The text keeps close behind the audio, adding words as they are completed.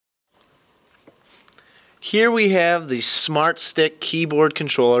Here we have the SmartStick keyboard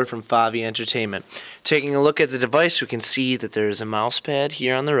controller from FAVI Entertainment. Taking a look at the device, we can see that there is a mouse pad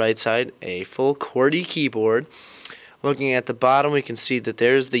here on the right side, a full QWERTY keyboard. Looking at the bottom, we can see that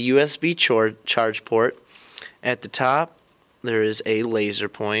there's the USB charge port. At the top, there is a laser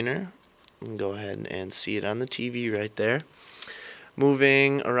pointer. You can go ahead and see it on the TV right there.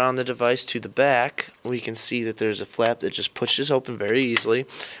 Moving around the device to the back, we can see that there's a flap that just pushes open very easily.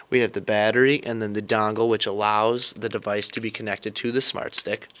 We have the battery and then the dongle, which allows the device to be connected to the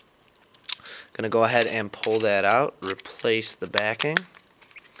SmartStick. Going to go ahead and pull that out, replace the backing.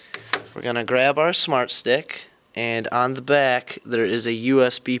 We're going to grab our SmartStick, and on the back there is a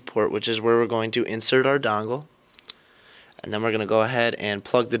USB port, which is where we're going to insert our dongle. And then we're going to go ahead and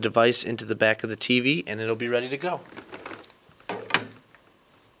plug the device into the back of the TV, and it'll be ready to go.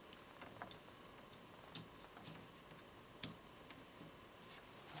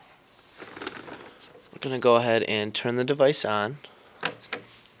 We're going to go ahead and turn the device on.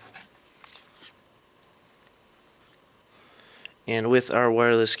 And with our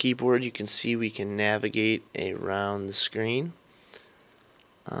wireless keyboard, you can see we can navigate around the screen.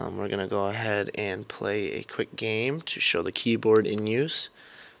 We're going to go ahead and play a quick game to show the keyboard in use.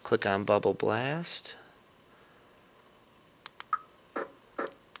 Click on Bubble Blast.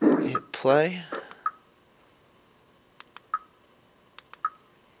 Hit play.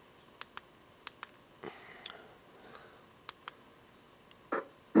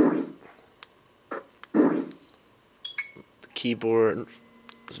 Keyboard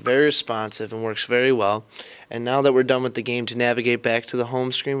is very responsive and works very well. And now that we're done with the game, to navigate back to the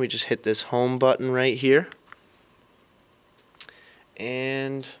home screen, we just hit this home button right here.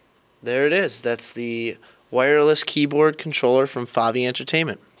 And there it is. That's the wireless keyboard controller from FAVI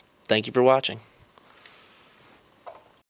Entertainment. Thank you for watching.